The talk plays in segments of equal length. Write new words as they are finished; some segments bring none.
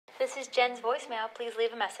This is Jen's voicemail. Please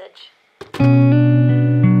leave a message.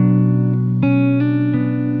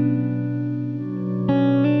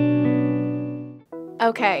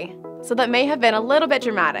 Okay, so that may have been a little bit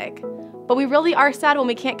dramatic, but we really are sad when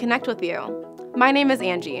we can't connect with you. My name is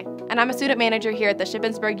Angie, and I'm a student manager here at the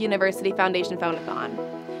Shippensburg University Foundation Phone-a-thon.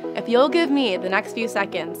 If you'll give me the next few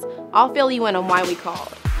seconds, I'll fill you in on why we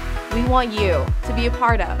called. We want you to be a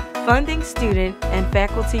part of funding student and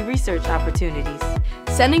faculty research opportunities,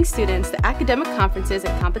 sending students to academic conferences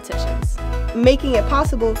and competitions, making it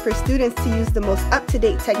possible for students to use the most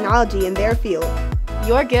up-to-date technology in their field.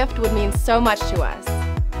 Your gift would mean so much to us.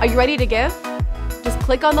 Are you ready to give? Just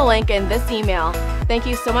click on the link in this email. Thank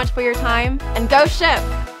you so much for your time, and go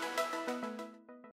Ship!